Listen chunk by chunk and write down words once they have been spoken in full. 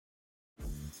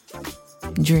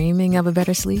Dreaming of a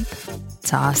better sleep?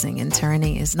 Tossing and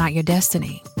turning is not your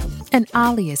destiny. And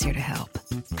Ollie is here to help.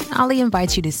 Ollie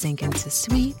invites you to sink into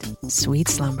sweet, sweet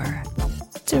slumber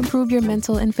to improve your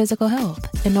mental and physical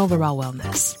health and overall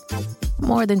wellness.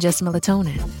 More than just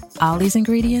melatonin, Ollie's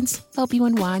ingredients help you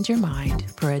unwind your mind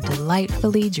for a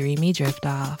delightfully dreamy drift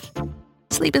off.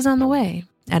 Sleep is on the way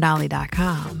at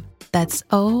Ollie.com. That's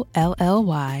OLLY.com.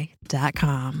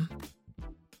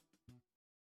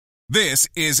 This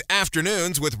is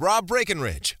Afternoons with Rob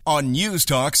Breckenridge on News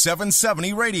Talk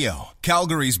 770 Radio,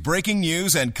 Calgary's breaking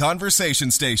news and conversation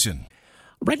station.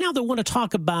 Right now, they want to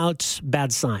talk about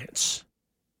bad science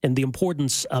and the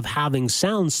importance of having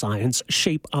sound science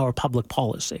shape our public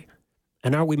policy.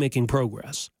 And are we making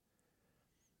progress?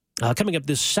 Coming up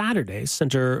this Saturday,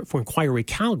 Center for Inquiry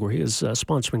Calgary is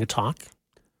sponsoring a talk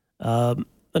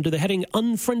under the heading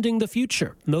Unfriending the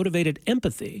Future, Motivated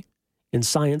Empathy in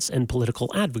Science and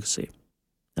Political Advocacy.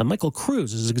 Now, Michael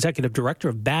Cruz is Executive Director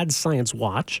of Bad Science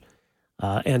Watch,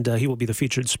 and he will be the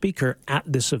featured speaker at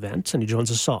this event, and he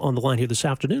joins us on the line here this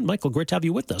afternoon. Michael, great to have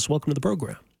you with us. Welcome to the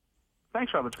program.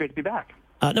 Thanks, Rob. It's great to be back.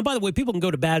 Now, by the way, people can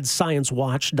go to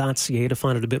badsciencewatch.ca to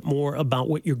find out a bit more about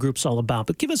what your group's all about,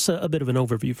 but give us a bit of an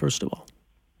overview, first of all.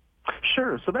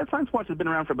 Sure. So Bad Science Watch has been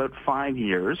around for about 5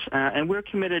 years, and we're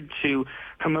committed to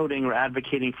promoting or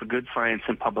advocating for good science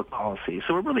and public policy.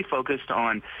 So we're really focused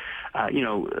on,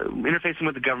 interfacing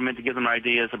with the government to give them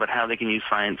ideas about how they can use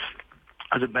science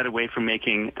as a better way for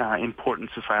making important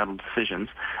societal decisions.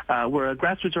 We're a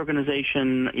grassroots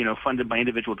organization, funded by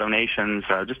individual donations,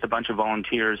 just a bunch of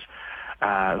volunteers who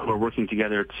are working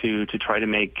together to try to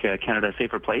make Canada a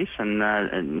safer place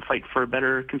and fight for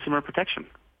better consumer protection.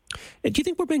 Do you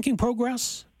think we're making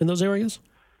progress in those areas?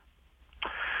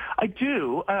 I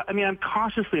do. I'm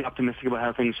cautiously optimistic about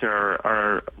how things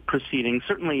are proceeding.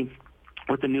 Certainly,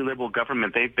 with the new Liberal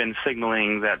government, they've been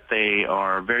signaling that they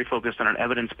are very focused on an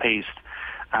evidence-based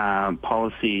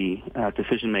policy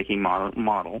decision-making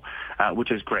model, which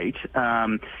is great. It's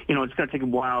going to take a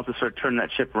while to sort of turn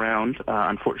that ship around.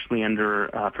 Unfortunately, under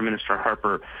Prime Minister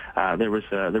Harper, there was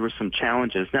some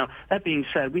challenges. Now, that being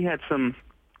said, we had some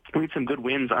good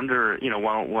wins under,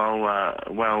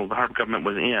 while the Harper government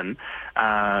was in.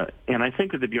 And I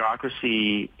think that the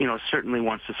bureaucracy, certainly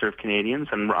wants to serve Canadians,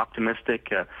 and we're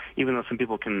optimistic, even though some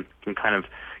people can kind of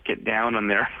get down on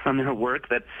their work,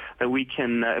 that we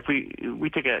can, if we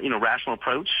take a rational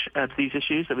approach to these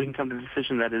issues, that we can come to a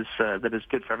decision that is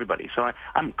good for everybody. So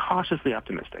I'm cautiously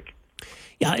optimistic.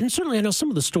 Yeah, and certainly I know some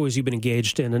of the stories you've been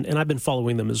engaged in, and I've been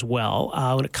following them as well,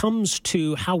 when it comes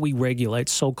to how we regulate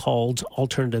so-called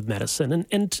alternative medicine.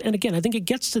 And again, I think it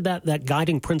gets to that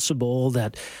guiding principle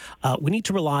that we need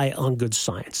to rely on good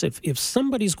science. If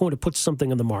somebody's going to put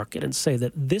something on the market and say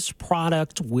that this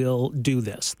product will do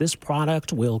this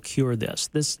product will cure this,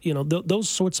 those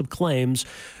sorts of claims,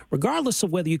 regardless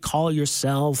of whether you call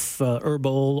yourself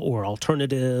herbal or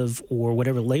alternative or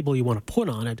whatever label you want to put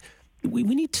on it, we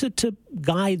need to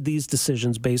guide these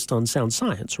decisions based on sound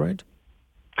science, right?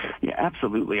 Yeah,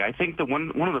 absolutely. I think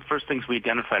one of the first things we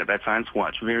identified at Bad Science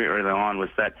Watch very early on was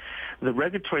that the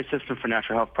regulatory system for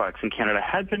natural health products in Canada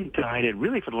had been guided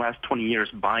really for the last 20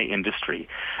 years by industry.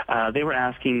 They were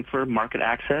asking for market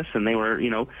access, and they were,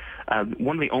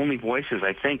 one of the only voices,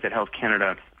 I think, that Health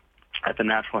Canada at the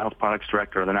Natural Health Products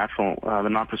Director, or the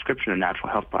Non-Prescription and Natural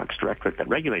Health Products Directorate that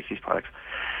regulates these products.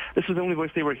 This was the only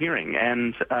voice they were hearing.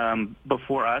 And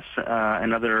before us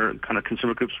and other kind of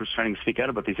consumer groups were starting to speak out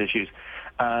about these issues,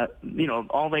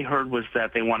 all they heard was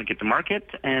that they want to get to market,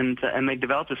 and they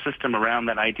developed a system around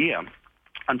that idea.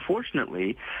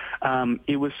 Unfortunately,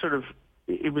 it was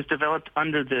developed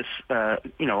under this,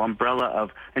 umbrella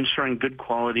of ensuring good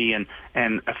quality and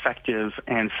effective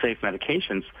and safe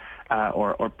medications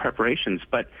or preparations.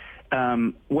 But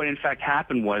what in fact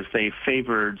happened was they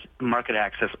favored market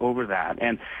access over that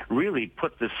and really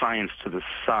put the science to the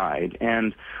side.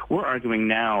 And we're arguing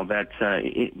now that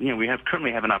we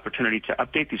currently have an opportunity to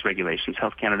update these regulations.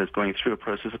 Health Canada is going through a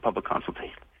process of public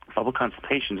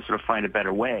consultation to sort of find a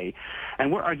better way.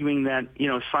 And we're arguing that,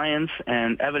 science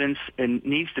and evidence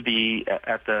needs to be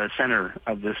at the center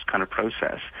of this kind of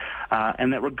process.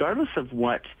 And that regardless of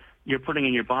what you're putting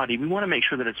in your body, we want to make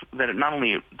sure that it not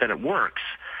only that it works,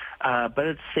 but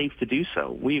it's safe to do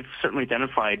so. We've certainly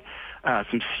identified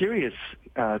some serious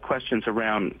questions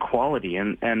around quality,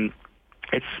 and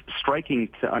it's striking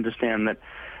to understand that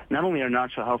not only are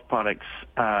natural health products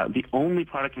the only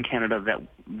product in Canada that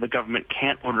the government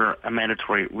can't order a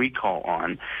mandatory recall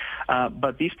on,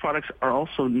 but these products are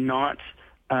also not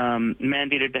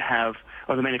mandated to have,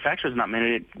 or the manufacturers are not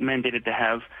mandated to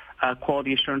have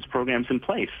quality assurance programs in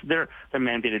place. They're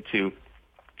mandated to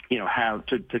have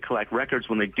to collect records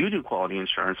when they do quality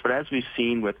insurance. But as we've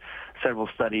seen with several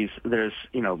studies, there's,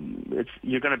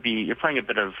 you're playing a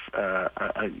bit of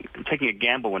taking a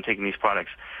gamble when taking these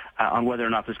products on whether or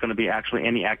not there's going to be actually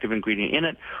any active ingredient in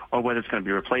it or whether it's going to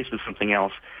be replaced with something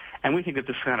else. And we think that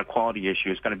this kind of quality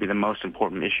issue is going to be the most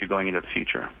important issue going into the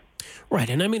future. Right.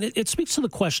 And I mean, it speaks to the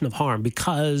question of harm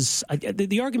because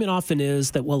the argument often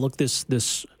is that, well, look, this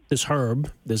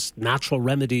herb, this natural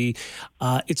remedy,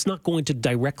 it's not going to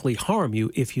directly harm you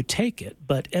if you take it.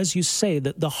 But as you say,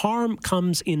 that the harm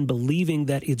comes in believing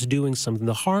that it's doing something.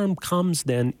 The harm comes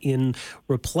then in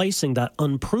replacing that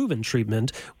unproven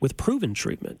treatment with proven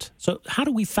treatment. So how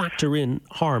do we factor in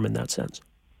harm in that sense?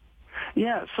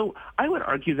 Yeah, so I would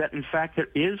argue that, in fact, there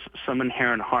is some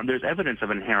inherent harm. There's evidence of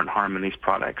inherent harm in these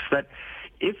products, that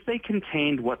if they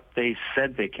contained what they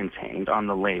said they contained on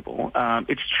the label,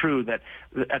 it's true that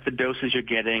at the doses you're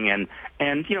getting and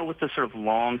with the sort of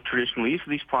long traditional use of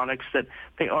these products, that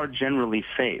they are generally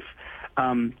safe.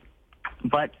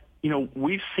 But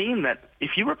we've seen that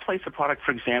if you replace a product,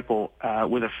 for example,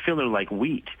 with a filler like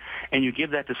wheat, and you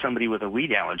give that to somebody with a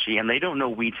wheat allergy and they don't know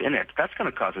wheat's in it, that's going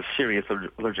to cause a serious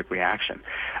allergic reaction.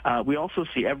 We also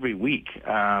see every week,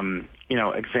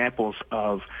 examples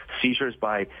of seizures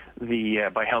by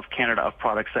Health Canada of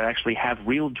products that actually have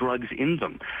real drugs in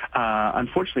them.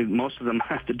 Unfortunately, most of them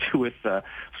have to do with sort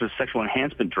of sexual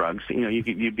enhancement drugs.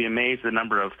 You'd be amazed at the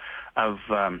number of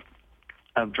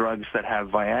drugs that have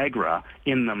Viagra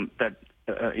in them that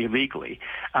illegally.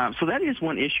 So that is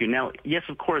one issue. Now, yes,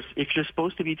 of course, if you're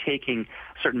supposed to be taking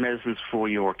certain medicines for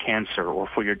your cancer or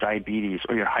for your diabetes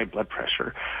or your high blood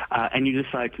pressure, and you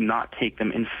decide to not take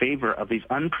them in favor of these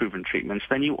unproven treatments,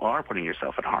 then you are putting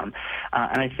yourself at harm.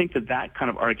 And I think that kind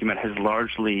of argument has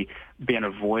largely been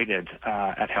avoided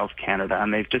at Health Canada,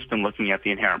 and they've just been looking at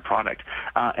the inherent product.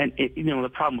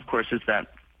 The problem, of course, is that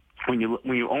when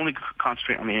you only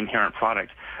concentrate on the inherent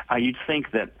product, you'd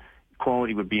think that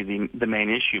quality would be the main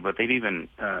issue, but they've even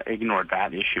ignored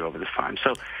that issue over this time.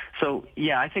 So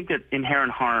yeah, I think that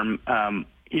inherent harm,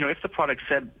 if the product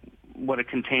said what it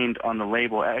contained on the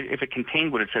label, if it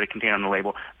contained what it said it contained on the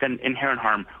label, then inherent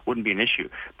harm wouldn't be an issue.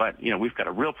 But, we've got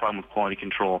a real problem with quality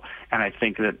control, and I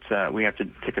think that we have to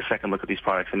take a second look at these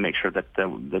products and make sure that they're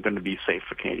going to be safe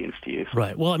for Canadians to use.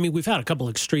 Right. Well, I mean, we've had a couple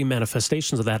extreme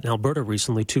manifestations of that in Alberta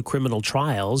recently, 2 criminal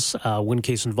trials. One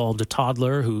case involved a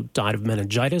toddler who died of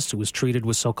meningitis, who was treated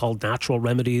with so-called natural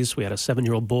remedies. We had a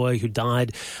 7-year-old boy who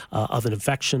died of an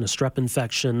infection, a strep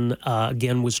infection,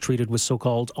 again was treated with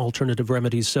so-called alternative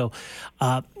remedies. So,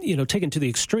 taken to the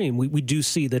extreme, we do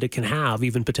see that it can have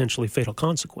even potentially fatal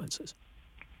consequences.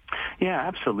 Yeah,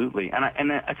 absolutely.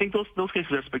 And I think those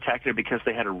cases are spectacular because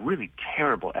they had a really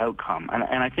terrible outcome.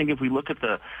 And I think if we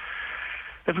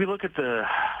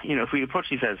approach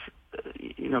these as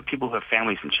people who have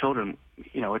families and children,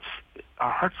 it's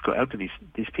our hearts go out to these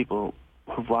people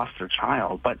who've lost their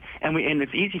child. And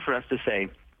it's easy for us to say,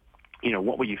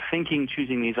 what were you thinking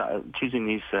choosing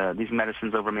these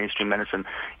medicines over mainstream medicine?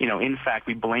 In fact,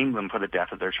 we blame them for the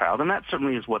death of their child, and that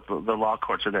certainly is what the law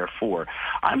courts are there for.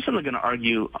 I'm certainly going to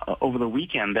argue over the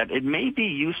weekend that it may be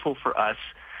useful for us,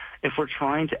 if we're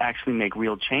trying to actually make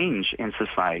real change in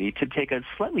society, to take a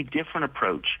slightly different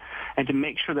approach and to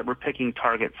make sure that we're picking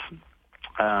targets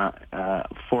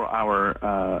for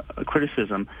our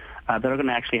criticism that are going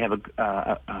to actually have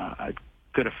a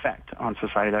good effect on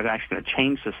society, that are actually going to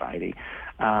change society,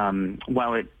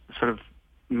 while it sort of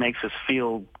makes us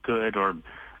feel good or,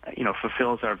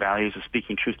 fulfills our values of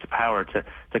speaking truth to power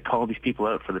to call these people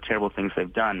out for the terrible things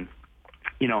they've done.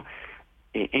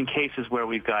 In cases where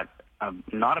we've got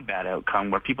not a bad outcome,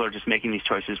 where people are just making these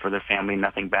choices for their family,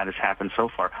 nothing bad has happened so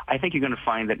far, I think you're going to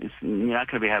find that you're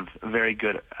not going to have a very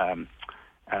good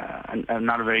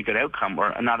not a very good outcome,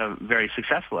 or not a very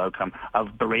successful outcome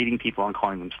of berating people and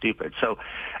calling them stupid. So,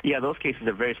 yeah, those cases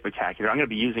are very spectacular. I'm going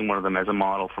to be using one of them as a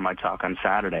model for my talk on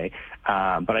Saturday,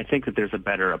 but I think that there's a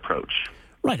better approach.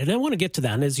 Right, and I want to get to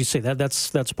that. And as you say,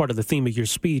 that's part of the theme of your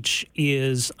speech,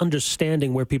 is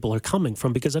understanding where people are coming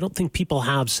from, because I don't think people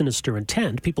have sinister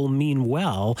intent. People mean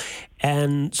well.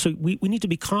 And so we need to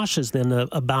be cautious then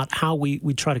about how we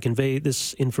try to convey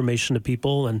this information to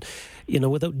people, and,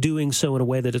 without doing so in a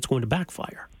way that it's going to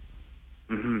backfire.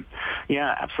 Mm-hmm.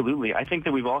 Yeah, absolutely. I think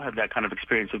that we've all had that kind of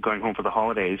experience of going home for the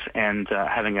holidays and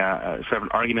having a sort of an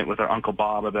argument with our Uncle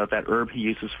Bob about that herb he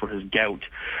uses for his gout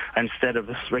instead of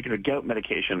this regular gout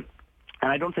medication.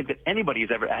 And I don't think that anybody has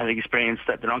ever had an experience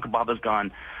that their Uncle Bob has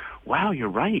gone, wow, you're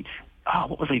right. Oh,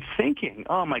 what was I thinking?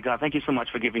 Oh, my God, thank you so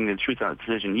much for giving the truth on the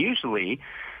decision. Usually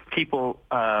people,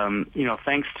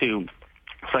 thanks to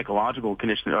psychological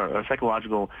condition or a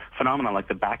psychological phenomenon like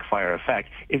the backfire effect,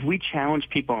 if we challenge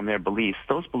people on their beliefs,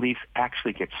 those beliefs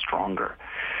actually get stronger.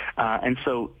 And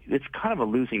so it's kind of a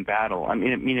losing battle.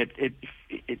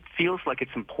 It feels like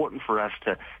it's important for us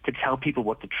to tell people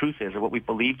what the truth is or what we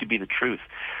believe to be the truth.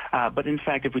 But in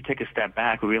fact, if we take a step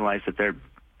back, we realize that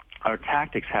our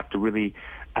tactics have to really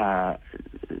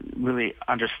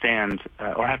understand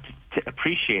or have to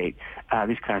appreciate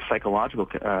these kind of psychological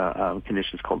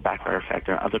conditions called backfire effect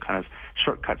or other kind of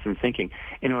shortcuts in thinking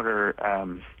in order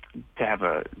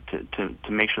to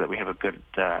make sure that we have a good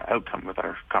outcome with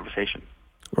our conversation.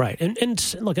 Right.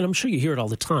 And look, and I'm sure you hear it all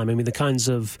the time. I mean, the kinds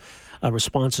of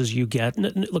responses you get.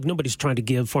 Look, nobody's trying to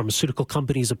give pharmaceutical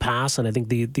companies a pass, and I think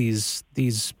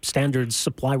these standards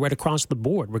apply right across the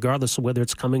board, regardless of whether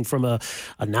it's coming from a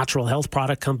natural health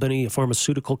product company, a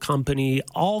pharmaceutical company.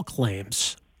 All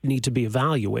claims need to be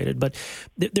evaluated. But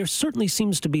there certainly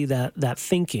seems to be that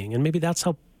thinking, and maybe that's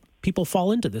how people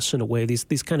fall into this in a way,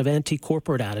 these kind of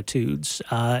anti-corporate attitudes.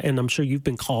 And I'm sure you've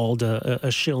been called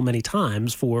a shill many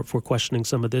times for questioning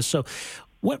some of this. So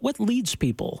what leads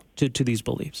people to these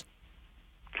beliefs?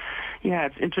 Yeah,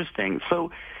 it's interesting.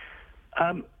 So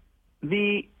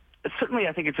certainly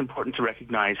I think it's important to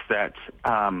recognize that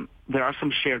there are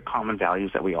some shared common values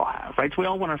that we all have, right? So we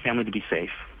all want our family to be safe.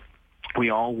 We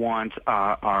all want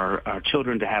our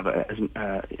children to have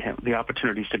the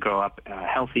opportunities to grow up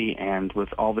healthy and with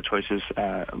all the choices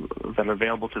that are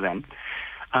available to them.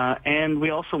 And we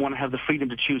also want to have the freedom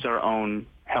to choose our own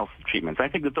health treatments. I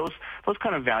think that those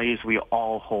kind of values we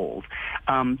all hold.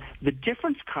 The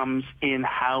difference comes in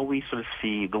how we sort of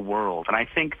see the world. And I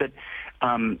think that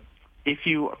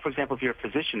for example, if you're a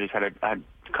physician who's had a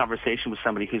conversation with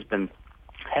somebody who's been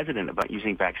hesitant about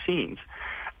using vaccines,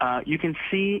 you can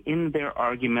see in their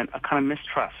argument a kind of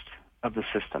mistrust of the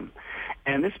system.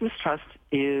 And this mistrust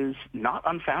is not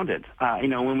unfounded.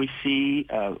 When we see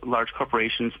large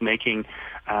corporations making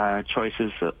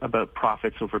choices about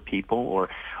profits over people or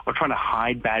trying to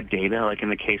hide bad data, like in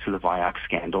the case of the Vioxx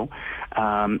scandal,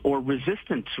 or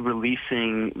resistant to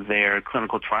releasing their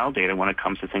clinical trial data when it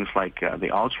comes to things like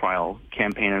the All Trial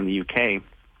campaign in the UK,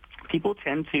 people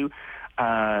tend to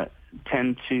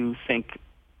think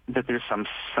that there's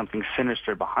something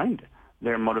sinister behind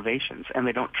their motivations, and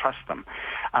they don't trust them.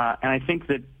 And I think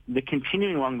that the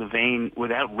continuing along the vein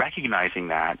without recognizing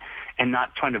that and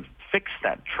not trying to fix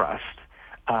that trust,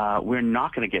 we're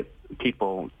not going to get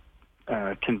people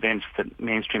convinced that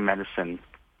mainstream medicine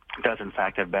does in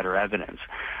fact have better evidence.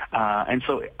 And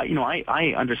so,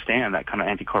 I understand that kind of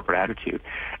anti-corporate attitude.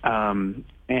 And,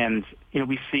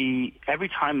 we see every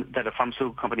time that a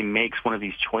pharmaceutical company makes one of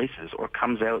these choices or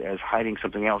comes out as hiding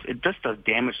something else, it just does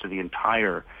damage to the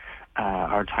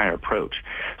our entire approach.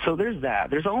 So there's that.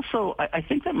 There's also, I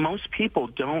think that most people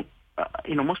don't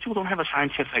have a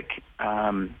scientific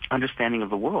understanding of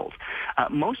the world.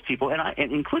 Most people,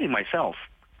 and including myself,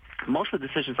 most of the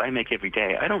decisions I make every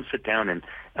day, I don't sit down and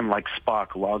like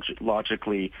Spock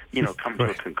logically, come to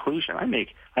a conclusion. I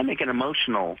make an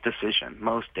emotional decision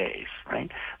most days, right?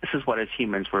 This is what as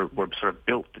humans we're sort of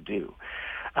built to do.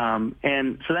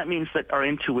 And so that means that our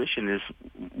intuition is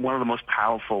one of the most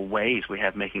powerful ways we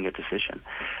have making a decision.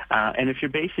 And if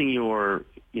you're basing your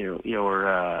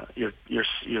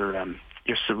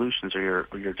solutions or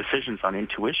your decisions on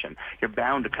intuition, you're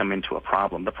bound to come into a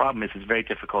problem. The problem is it's very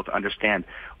difficult to understand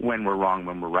when we're wrong,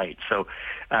 when we're right. So,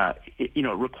 it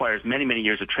requires many, many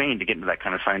years of training to get into that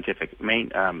kind of scientific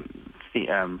frame of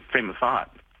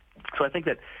thought. So I think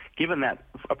that given that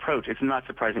approach, it's not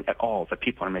surprising at all that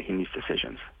people are making these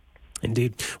decisions.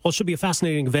 Indeed. Well, it should be a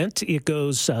fascinating event. It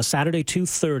goes Saturday,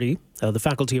 2:30, the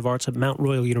Faculty of Arts at Mount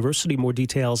Royal University. More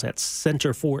details at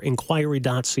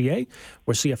centerforinquiry.ca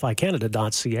or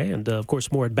cficanada.ca. And, of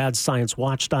course, more at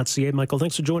badsciencewatch.ca. Michael,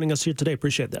 thanks for joining us here today.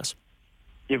 Appreciate this.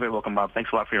 You're very welcome, Bob.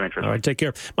 Thanks a lot for your interest. All right, take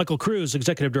care. Michael Cruz,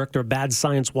 Executive Director of Bad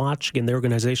Science Watch. Again, their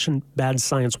organization,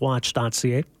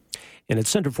 badsciencewatch.ca. And it's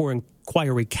Center for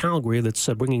Inquiry Calgary that's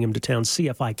bringing him to town,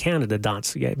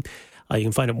 cficanada.ca. You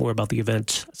can find out more about the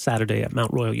event Saturday at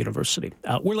Mount Royal University.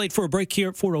 We're late for a break here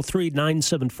at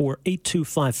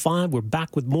 403-974-8255. We're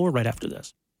back with more right after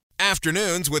this.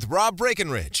 Afternoons with Rob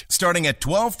Breckenridge, starting at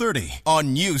 12:30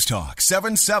 on News Talk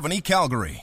 770 Calgary.